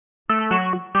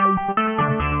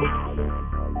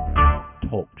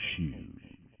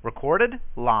Recorded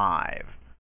live.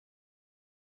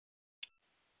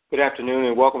 Good afternoon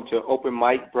and welcome to Open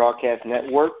Mic Broadcast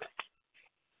Network.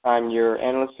 I'm your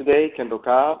analyst today, Kendall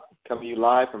Cobb, coming to you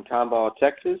live from Tomball,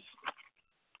 Texas.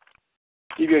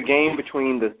 Give you a game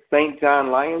between the St.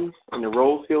 John Lions and the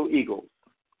Rose Hill Eagles.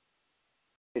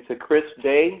 It's a crisp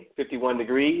day, 51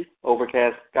 degrees,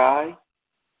 overcast sky.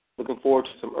 Looking forward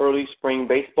to some early spring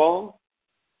baseball.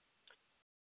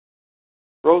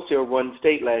 Rose Hill won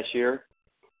state last year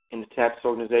in the TAPS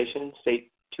organization,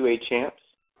 state 2A champs,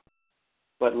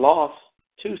 but lost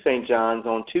to St. John's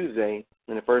on Tuesday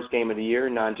in the first game of the year,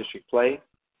 non-district play,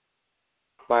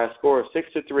 by a score of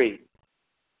 6-3.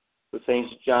 So St.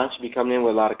 John's should be coming in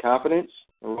with a lot of confidence,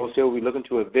 and Rose Hill will be looking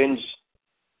to avenge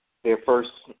their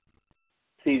first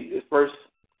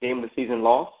game of the season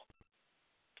loss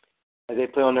as they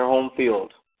play on their home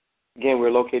field. Again, we're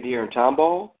located here in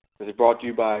Tomball. This is brought to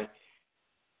you by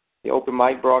the Open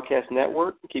Mic Broadcast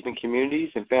Network, keeping communities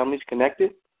and families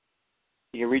connected.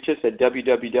 You can reach us at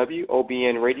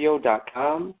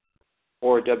www.obnradio.com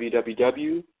or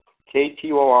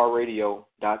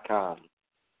www.ktorradio.com.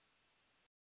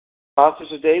 Sponsors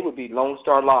today would be Lone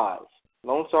Star Live.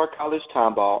 Lone Star College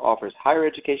Tomball offers higher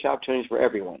education opportunities for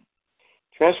everyone.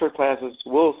 Transfer classes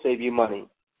will save you money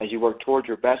as you work towards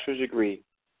your bachelor's degree,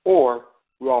 or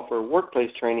we offer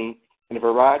workplace training in a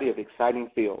variety of exciting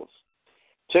fields.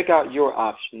 Check out your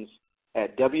options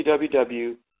at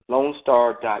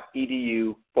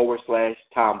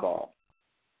www.lonestar.edu/Tomball.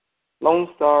 Lone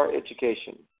Star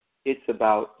Education. It's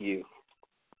about you.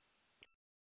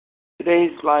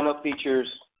 Today's lineup features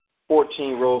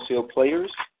 14 Rose Hill players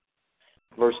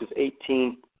versus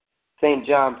 18 St.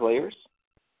 John players.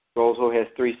 Rose Hill has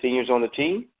 3 seniors on the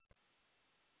team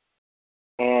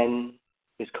and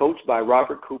is coached by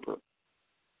Robert Cooper.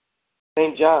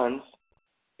 St. John's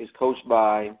is coached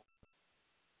by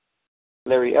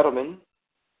Larry Edelman,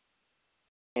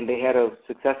 and they had a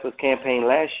successful campaign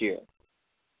last year.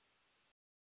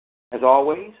 As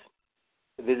always,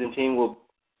 the visiting team will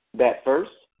bat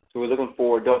first, so we're looking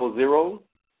for 0-0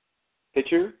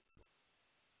 pitcher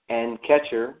and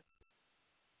catcher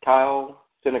Kyle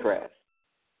Sinnegrass.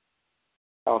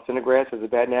 Kyle Sinnegrass has a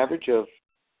batting average of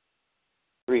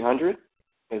 300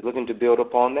 and is looking to build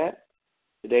upon that.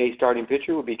 Today's starting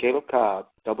pitcher will be Caleb Cobb,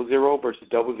 0-0 versus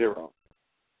 0-0.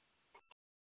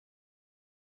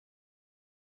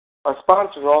 Our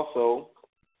sponsors also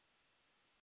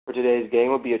for today's game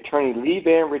will be attorney Lee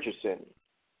Van Richardson.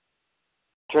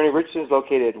 Attorney Richardson is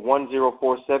located at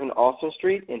 1047 Austin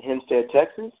Street in Hempstead,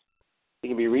 Texas. He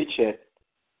can be reached at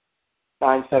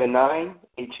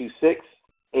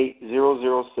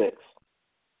 979-826-8006.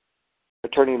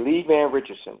 Attorney Lee Van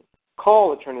Richardson.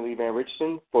 Call Attorney Lee Van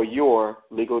Richardson for your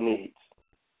legal needs.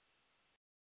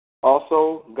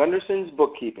 Also, Gunderson's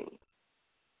Bookkeeping,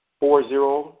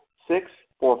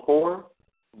 40644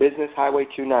 Business Highway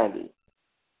 290,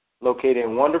 located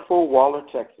in wonderful Waller,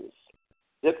 Texas,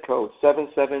 zip code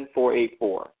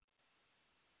 77484.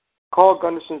 Call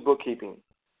Gunderson's Bookkeeping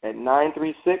at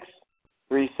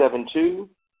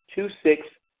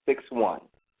 936-372-2661.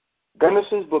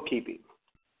 Gunderson's Bookkeeping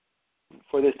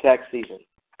for this tax season.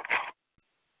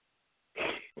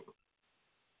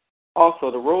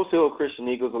 Also, the Rose Hill Christian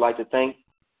Eagles would like to thank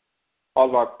all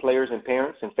of our players and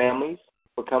parents and families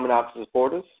for coming out to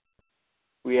support us.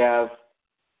 We have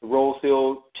the Rose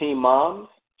Hill team moms,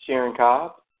 Sharon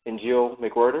Cobb and Jill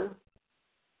McWhirter.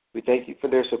 We thank you for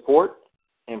their support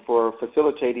and for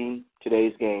facilitating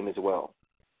today's game as well.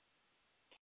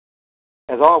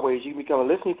 As always, you can become a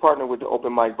listening partner with the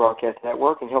Open Mic Broadcast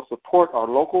Network and help support our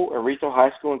local and regional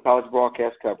high school and college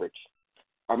broadcast coverage.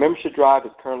 Our membership drive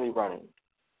is currently running.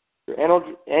 Your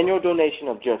annual donation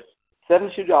of just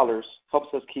 $72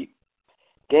 helps us keep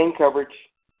game coverage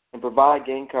and provide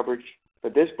game coverage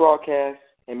for this broadcast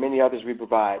and many others we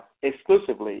provide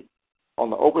exclusively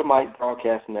on the Open Mic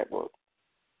Broadcast Network.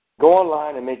 Go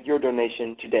online and make your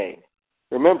donation today.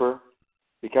 Remember,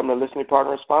 becoming a listening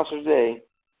partner or sponsor today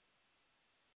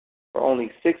for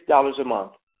only $6 a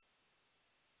month,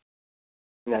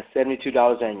 and that's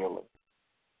 $72 annually.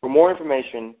 For more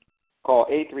information, call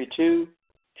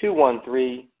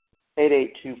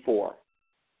 832-213-8824.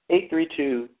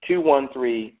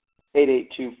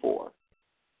 832-213-8824.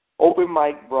 Open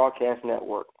Mic Broadcast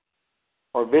Network.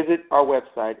 Or visit our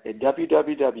website at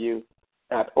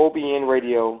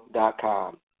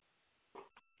www.obnradio.com.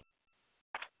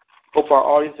 Hope our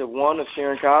audience of one of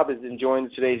Sharon Cobb is enjoying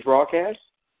today's broadcast,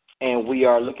 and we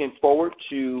are looking forward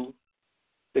to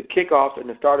the kickoff and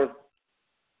the start of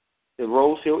the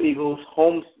Rose Hill Eagles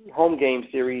home game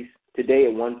series today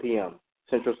at 1 p.m.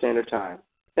 Central Standard Time.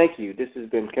 Thank you. This has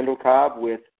been Kendall Cobb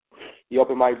with the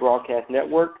Open Mic Broadcast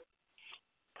Network,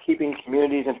 keeping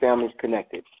communities and families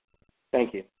connected.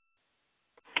 Thank you.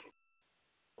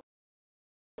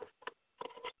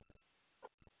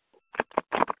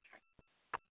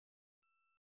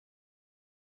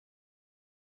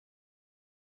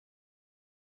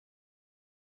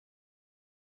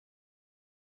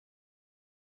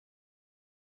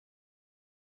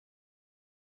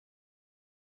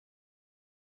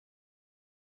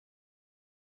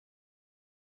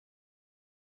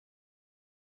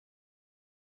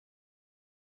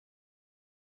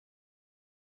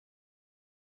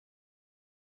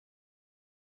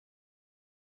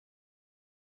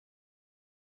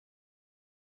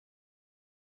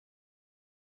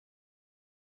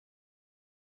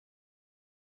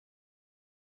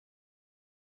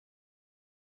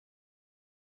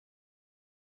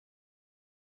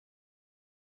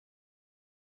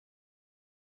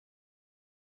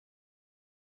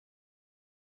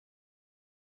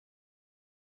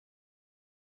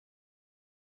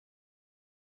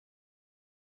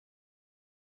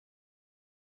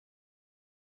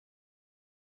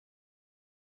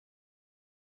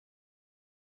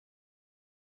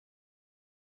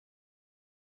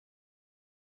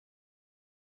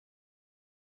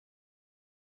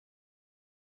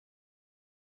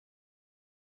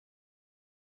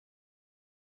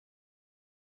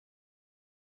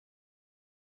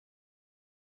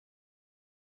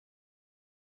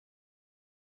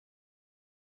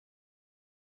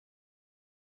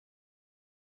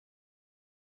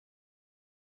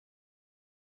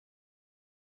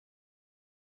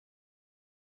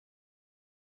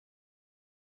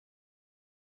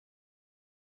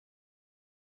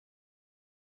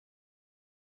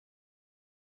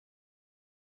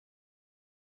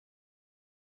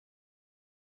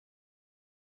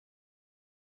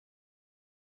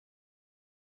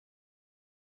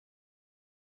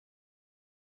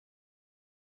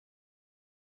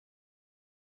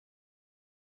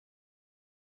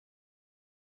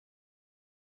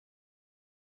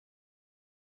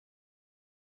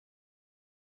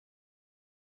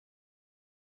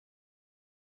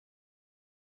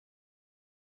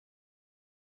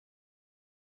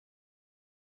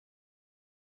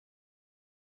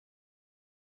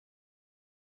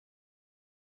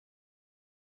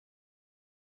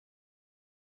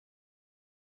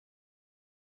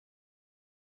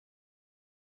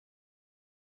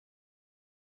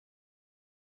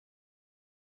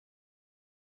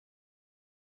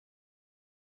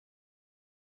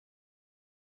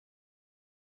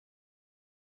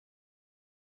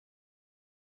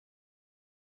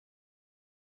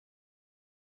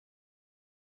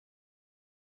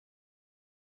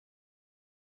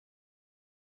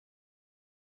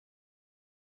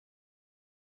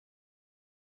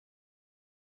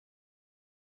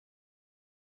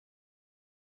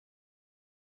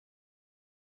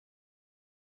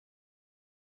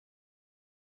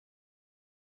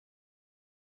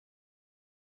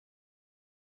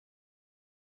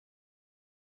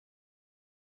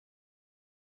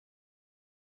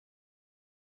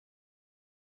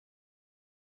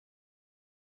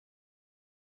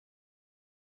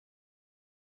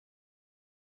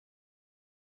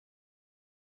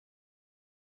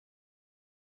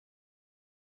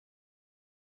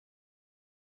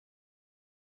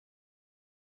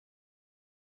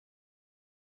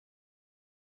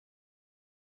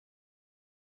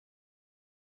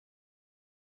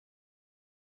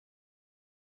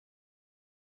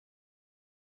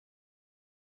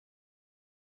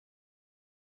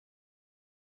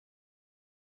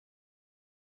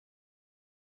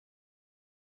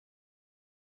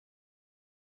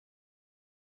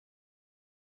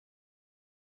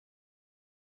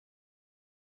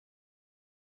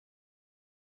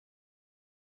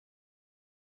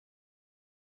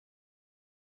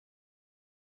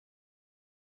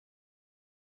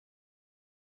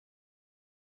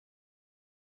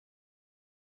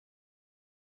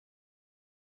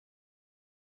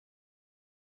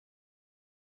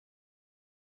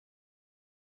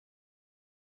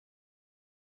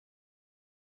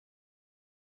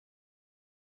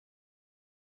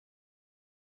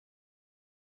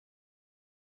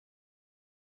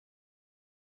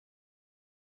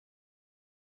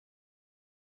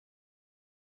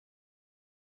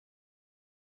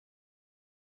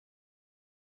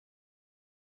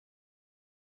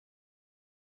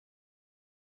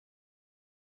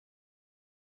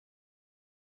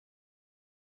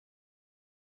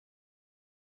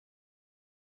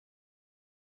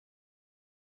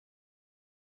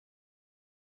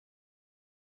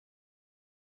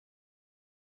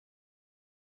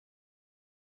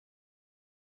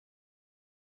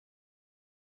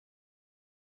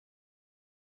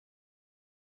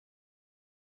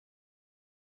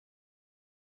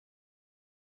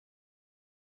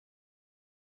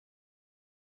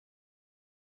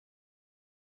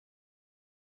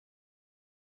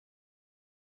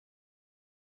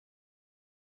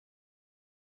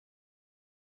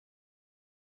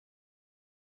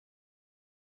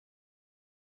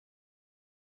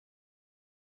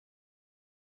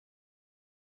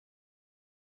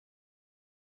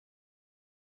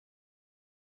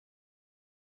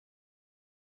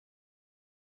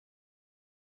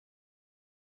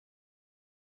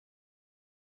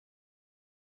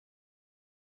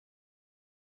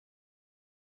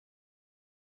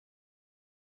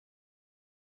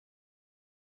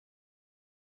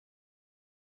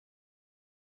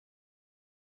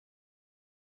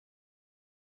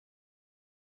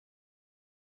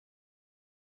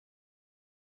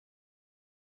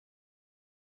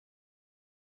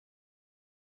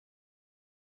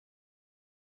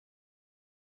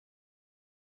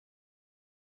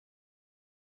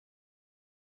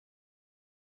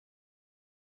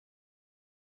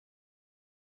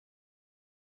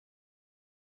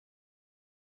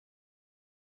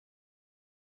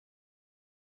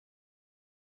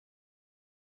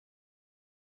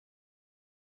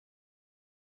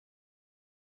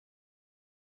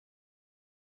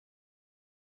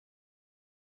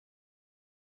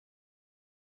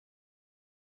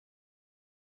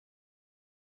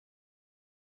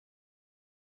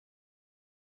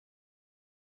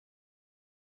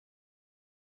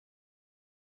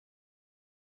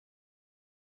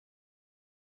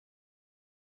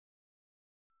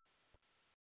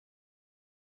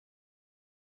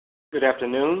 Good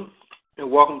afternoon, and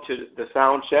welcome to the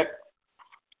sound check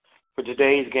for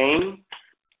today's game.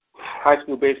 High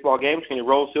school baseball game between the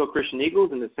Rose Hill Christian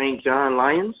Eagles and the St. John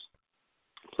Lions,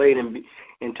 played in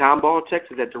Tomball,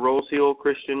 Texas at the Rose Hill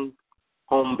Christian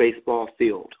home baseball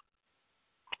field.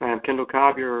 I am Kendall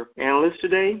Cobb, your analyst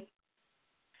today.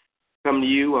 Coming to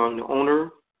you on the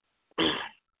owner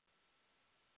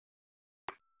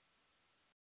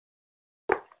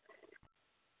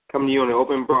Coming to you on the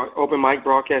Open Mic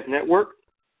Broadcast Network.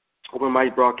 Open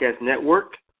Mic Broadcast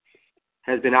Network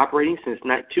has been operating since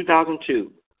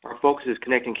 2002. Our focus is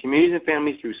connecting communities and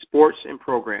families through sports and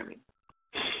programming.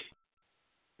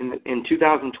 In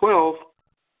 2012,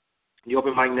 the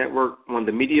Open Mic Network won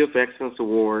the Media of Excellence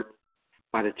Award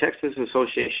by the Texas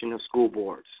Association of School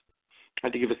Boards. I'd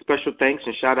like to give a special thanks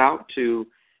and shout out to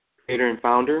creator and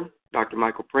founder, Dr.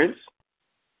 Michael Prince,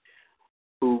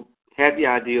 who had the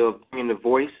idea of bringing the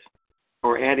voice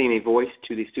or adding a voice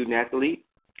to the student athlete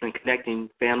and connecting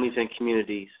families and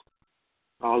communities,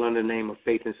 all under the name of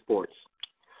Faith in Sports.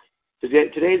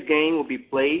 Today's game will be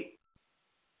played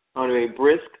under a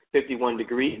brisk 51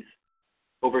 degrees,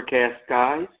 overcast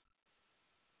skies.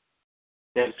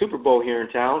 They have Super Bowl here in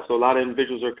town, so a lot of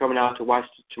individuals are coming out to watch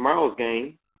tomorrow's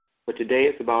game. But today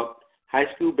it's about high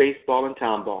school baseball and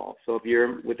tomball. So if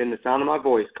you're within the sound of my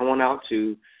voice, come on out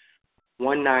to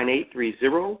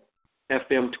 19830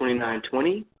 FM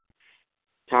 2920,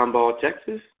 Tomball,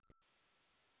 Texas,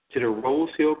 to the Rose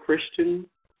Hill Christian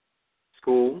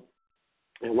School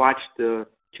and watch the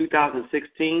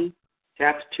 2016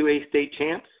 TAPS 2A state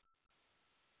champs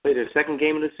play their second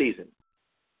game of the season.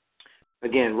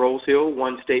 Again, Rose Hill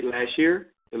won state last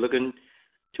year. They're looking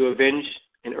to avenge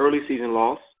an early season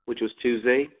loss, which was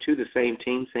Tuesday, to the same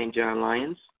team, St. John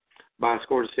Lions, by a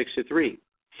score of 6-3.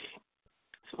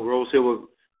 So Rose Hill will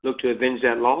look to avenge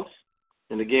that loss.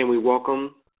 And again, we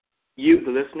welcome you,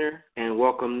 the listener, and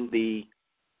welcome the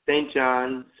St.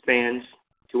 John's fans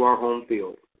to our home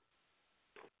field.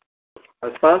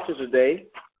 Our sponsors today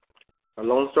are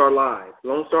Lone Star Live.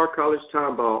 Lone Star College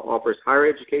Tomball offers higher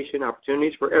education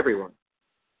opportunities for everyone.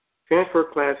 Transfer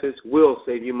classes will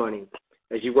save you money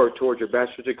as you work towards your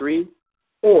bachelor's degree,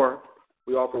 or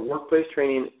we offer workplace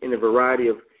training in a variety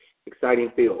of exciting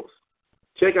fields.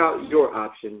 Check out your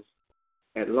options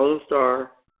at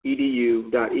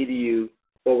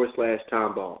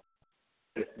lonestar.edu.edu/tomball.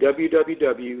 That's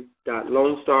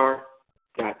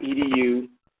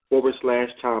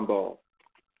www.lonestar.edu/tomball.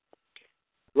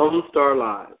 Lone Star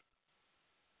Live,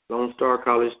 Lone Star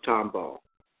College Tomball.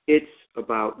 It's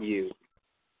about you.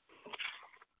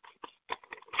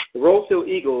 The Rose Hill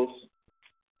Eagles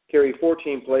carry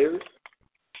 14 players,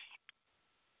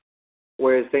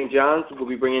 whereas St. John's will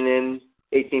be bringing in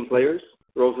 18 players.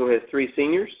 Rose Hill has 3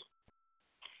 seniors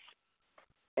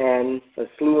and a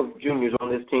slew of juniors on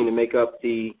this team to make up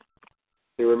the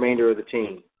remainder of the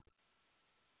team.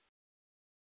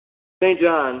 St.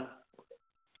 John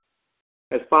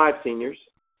has 5 seniors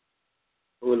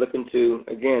who are looking to,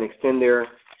 again, extend their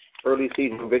early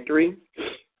season victory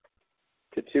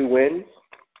to 2 wins.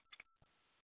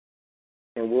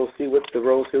 And we'll see what the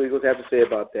Rose Hill Eagles have to say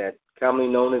about that, commonly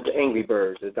known as the Angry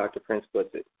Birds, as Dr. Prince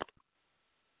puts it.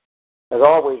 As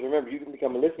always, remember, you can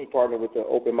become a listening partner with the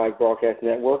Open Mic Broadcast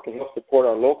Network and help support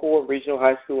our local and regional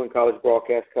high school and college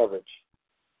broadcast coverage.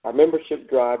 Our membership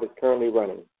drive is currently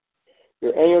running.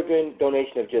 Your annual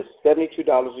donation of just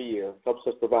 $72 a year helps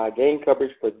us provide game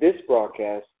coverage for this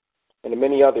broadcast and the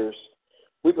many others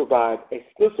we provide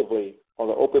exclusively on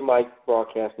the Open Mic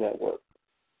Broadcast Network.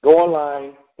 Go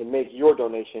online and make your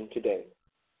donation today.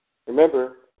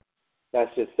 Remember,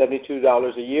 that's just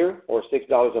 $72 a year or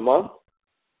 $6 a month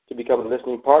to become a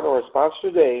listening partner or a sponsor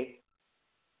today.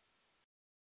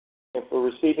 And for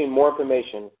receiving more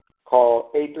information,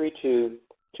 call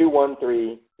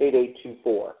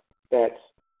 832-213-8824. That's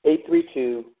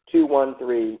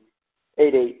 832-213-8824.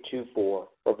 Or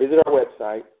visit our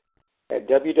website at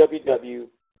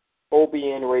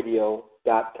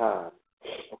www.obnradio.com.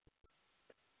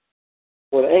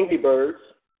 Well, the Angry Birds,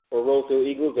 or Rose Hill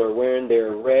Eagles, are wearing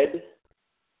their red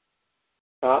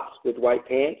tops with white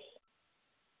pants.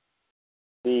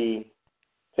 The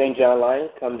St. John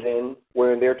Lions comes in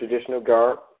wearing their traditional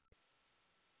garb.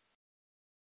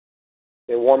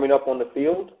 They're warming up on the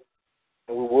field,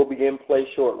 and we will begin play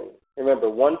shortly. Remember,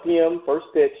 1 p.m. first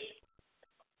pitch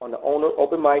on the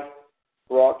Open Mic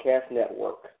Broadcast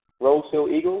Network. Rose Hill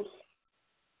Eagles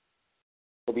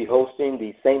will be hosting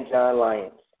the St. John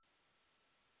Lions.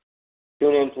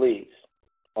 Tune in, please,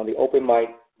 on the Open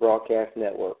Mic Broadcast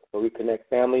Network, where we connect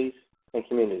families and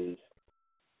communities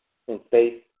in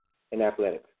faith and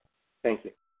athletics. Thank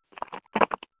you.